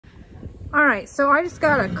All right, so I just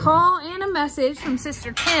got a call and a message from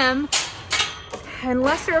Sister Kim. And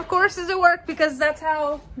Lester, of course, is at work because that's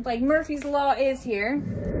how, like, Murphy's Law is here.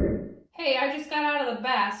 Hey, I just got out of the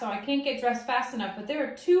bath, so I can't get dressed fast enough, but there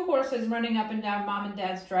are 2 horses running up and down Mom and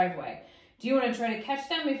Dad's driveway. Do you want to try to catch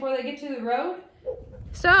them before they get to the road?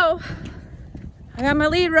 So, I got my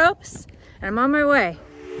lead ropes, and I'm on my way.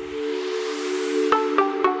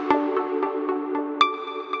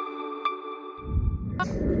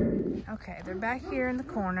 Okay, they're back here in the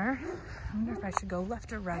corner. I wonder if I should go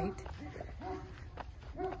left or right.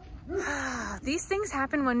 These things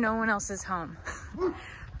happen when no one else is home.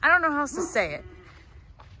 I don't know how else to say it.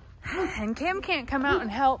 And Kim can't come out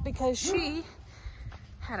and help because she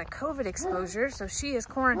had a COVID exposure, so she is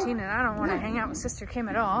quarantined and I don't want to hang out with Sister Kim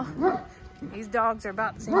at all. These dogs are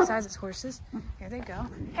about the same size as horses. Here they go.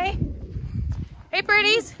 Hey! Hey,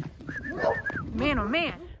 pretties! Man, oh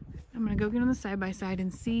man. I'm gonna go get on the side-by-side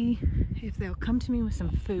and see if they'll come to me with some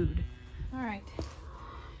food. All right.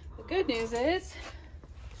 The good news is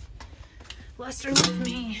Lester with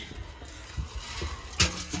me.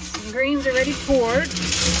 Some greens already poured.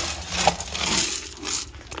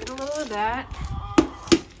 Get a little of that.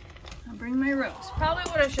 I'll bring my ropes. Probably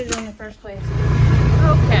what I should do in the first place.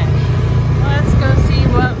 Okay, let's go see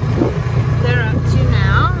what they're up to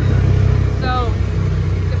now. So,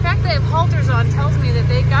 the fact they have halters on tells me that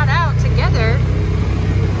they got out together.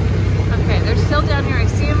 Okay, they're still down here. I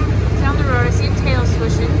see them down the road. I see them tail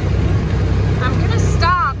swishing. I'm gonna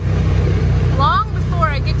stop long before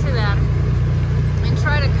I get to them and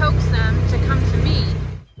try to coax them to come to me.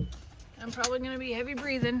 I'm probably gonna be heavy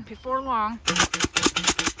breathing before long.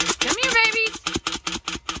 Come here, babies.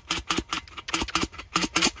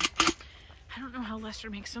 I don't know how Lester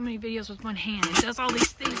makes so many videos with one hand. He does all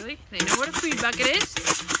these things. They know what a food bucket is.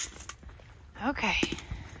 Okay.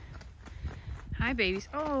 Hi, babies.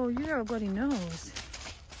 Oh, you got a bloody nose.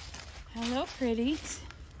 Hello, pretties.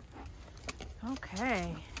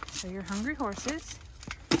 Okay. So you're hungry horses.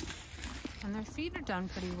 And their feet are done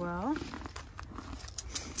pretty well.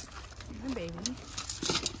 Hi, baby.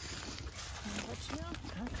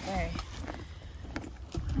 Okay.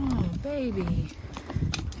 Oh, baby.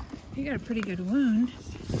 You got a pretty good wound.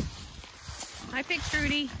 Hi, Pig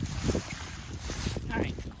Trudy. All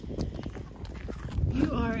right.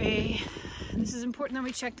 You are this is important that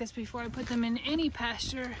we check this before I put them in any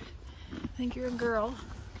pasture. I think you're a girl.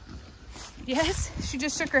 Yes? She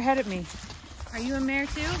just shook her head at me. Are you a mare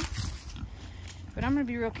too? But I'm gonna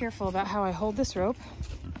be real careful about how I hold this rope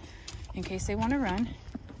in case they want to run.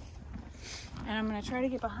 And I'm gonna try to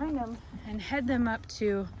get behind them and head them up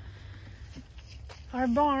to our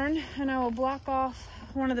barn, and I will block off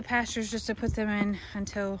one of the pastures just to put them in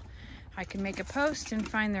until I can make a post and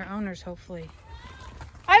find their owners, hopefully.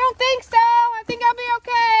 I don't think so. I think I'll be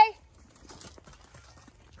okay.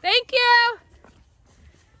 Thank you.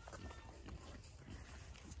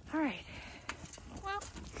 All right. Well,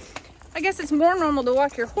 I guess it's more normal to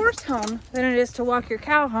walk your horse home than it is to walk your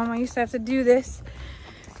cow home. I used to have to do this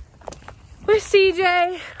with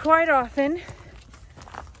CJ quite often.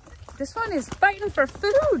 This one is fighting for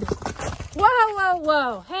food. Whoa, whoa,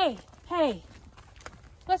 whoa. Hey, hey.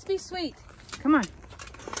 Let's be sweet. Come on.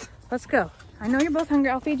 Let's go. I know you're both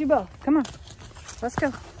hungry. I'll feed you both. Come on. Let's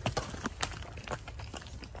go.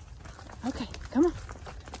 Okay, come on.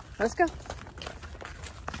 Let's go.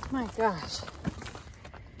 My gosh.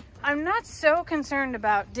 I'm not so concerned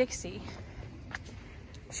about Dixie.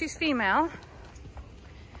 She's female.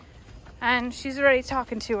 And she's already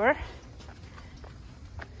talking to her.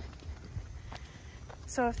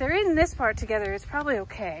 So if they're in this part together, it's probably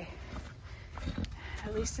okay.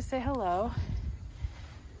 At least to say hello.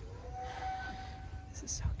 This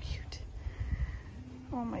is so cute.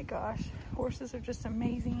 Oh my gosh. Horses are just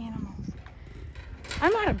amazing animals.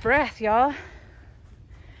 I'm out of breath, y'all.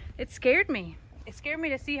 It scared me. It scared me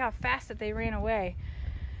to see how fast that they ran away.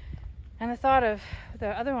 And the thought of the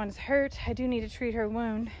other one's hurt. I do need to treat her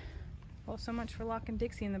wound. Well, so much for locking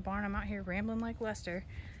Dixie in the barn. I'm out here rambling like Lester.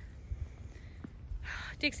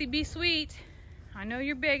 Dixie, be sweet. I know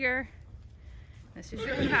you're bigger. This is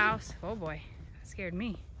your house. Oh boy, that scared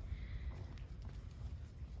me.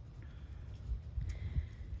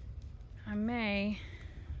 I may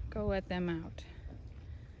go let them out.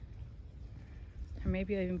 Or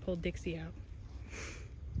maybe I even pull Dixie out.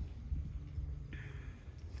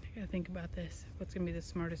 I gotta think about this. What's gonna be the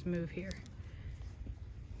smartest move here?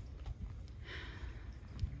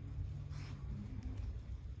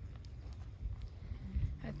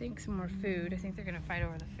 I think some more food. I think they're gonna fight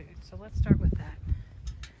over the food. So let's start with that.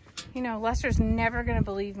 You know, Lester's never gonna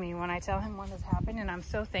believe me when I tell him what has happened, and I'm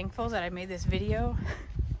so thankful that I made this video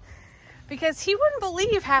because he wouldn't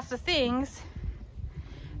believe half the things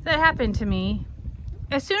that happen to me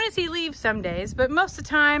as soon as he leaves some days. But most of the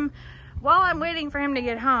time, while I'm waiting for him to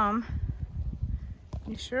get home,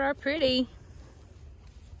 you sure are pretty.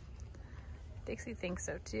 Dixie thinks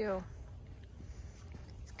so too.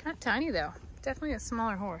 He's kind of tiny though. Definitely a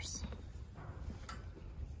smaller horse.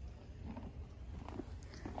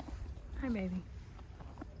 Hi, baby.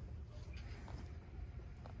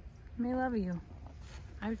 I may love you.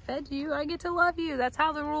 I fed you, I get to love you. That's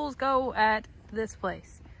how the rules go at this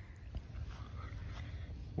place.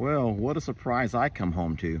 Well, what a surprise I come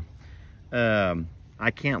home to.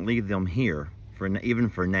 I can't leave them here, even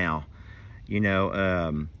for now. You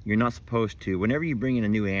know, you're not supposed to, whenever you bring in a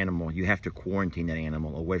new animal, you have to quarantine that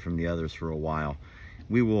animal away from the others for a while.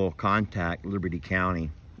 We will contact Liberty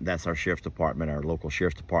County, that's our sheriff's department, our local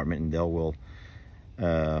sheriff's department, and they will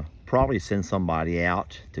probably send somebody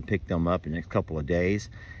out to pick them up in the next couple of days.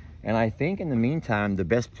 And I think in the meantime, the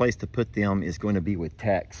best place to put them is going to be with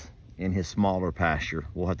Tex in his smaller pasture.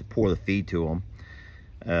 We'll have to pour the feed to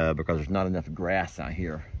them because there's not enough grass out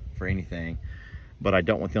here for anything. But I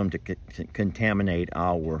don't want them to contaminate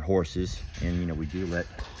our horses. And you know, we do let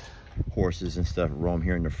horses and stuff roam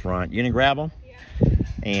here in the front. You gonna grab them?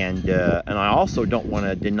 And I also don't want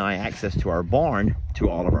to deny access to our barn to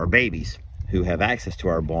all of our babies who have access to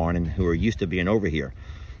our barn and who are used to being over here.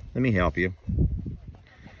 Let me help you.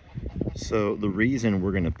 So the reason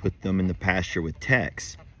we're going to put them in the pasture with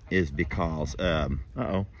Tex is because,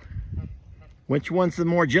 which one's the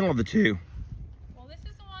more gentle of the two? Well, this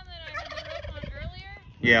is the one that I had the rope on earlier.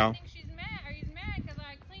 Yeah. I think she's mad, or he's mad because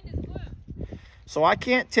I cleaned his wound. So I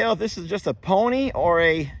can't tell if this is just a pony or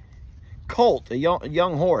a colt, a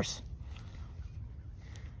young horse.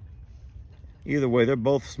 Either way, they're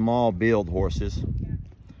both small build horses. Yeah.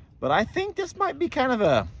 But I think this might be kind of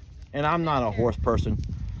a, and I'm not a horse person,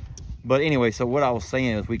 but anyway, so what I was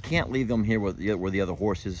saying is we can't leave them here where the other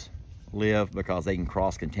horses live because they can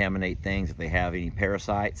cross-contaminate things if they have any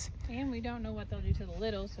parasites. And we don't know what they'll do to the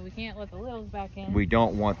littles, so we can't let the littles back in. We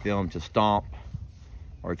don't want them to stomp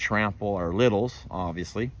or trample our littles,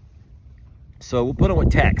 obviously. So we'll put them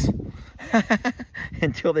with Tex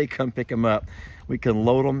until they come pick them up. We can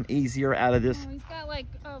load them easier out of this. Oh, he's got like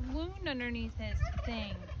a wound underneath his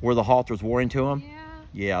thing. Where the halter's wore into him? Yeah.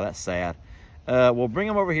 Yeah, that's sad. We'll bring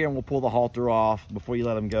him over here and we'll pull the halter off before you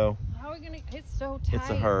let him go. How are we gonna, it's so tight. It's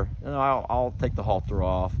a her. No, I'll take the halter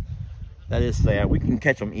off. That is sad. We can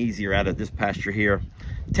catch them easier out of this pasture here.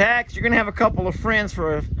 Tex, you're gonna have a couple of friends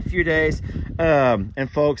for a few days.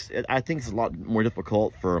 And folks, I think it's a lot more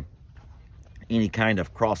difficult for any kind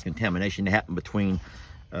of cross-contamination to happen between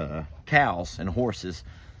cows and horses.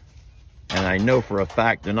 And I know for a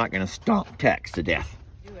fact they're not gonna stomp Tex to death.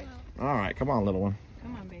 Do it. All right, come on, little one.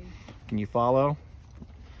 Come on, baby. Can you follow?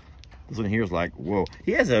 This one here is like, whoa.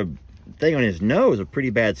 He has a thing on his nose, a pretty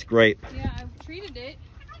bad scrape. Yeah, I've treated it.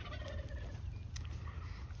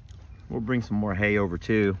 We'll bring some more hay over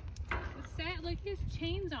too. It's sad, look, he has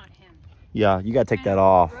chains on him. Yeah, you gotta take that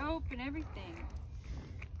off. Rope and everything.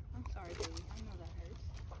 I'm sorry, baby. I know that hurts.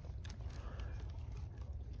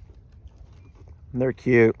 They're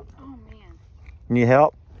cute. Oh, man. Need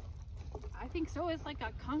help? I think so. It's like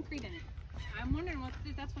got concrete in it. I'm wondering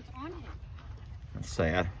if that's what's on him. That's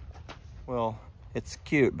sad. Well, it's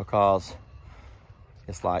cute because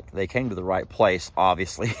it's like they came to the right place,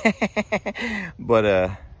 obviously.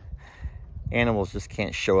 But animals just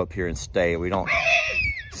can't show up here and stay. We don't.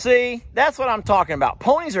 See, that's what I'm talking about.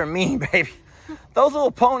 Ponies are mean, baby. Those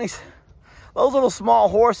little ponies, those little small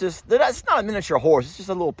horses, that's not a miniature horse. It's just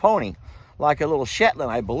a little pony, like a little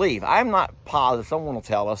Shetland, I believe. I'm not positive. Someone will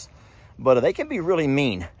tell us. But they can be really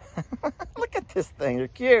mean. Look at this thing. They're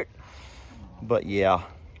cute. But yeah.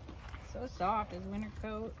 So soft, his winter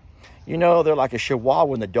coat. You know, they're like a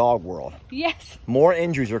chihuahua in the dog world. Yes. More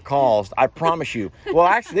injuries are caused, I promise you. Well,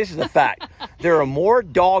 actually, this is a fact. There are more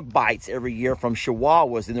dog bites every year from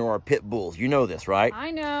chihuahuas than there are pit bulls. You know this, right?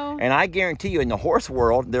 I know. And I guarantee you, in the horse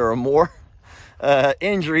world, there are more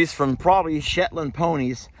injuries from probably Shetland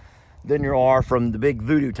ponies than there are from the big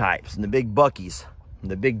voodoo types and the big Buckies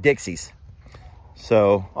and the big Dixies.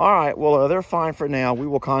 So, all right, well, they're fine for now. We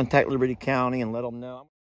will contact Liberty County and let them know.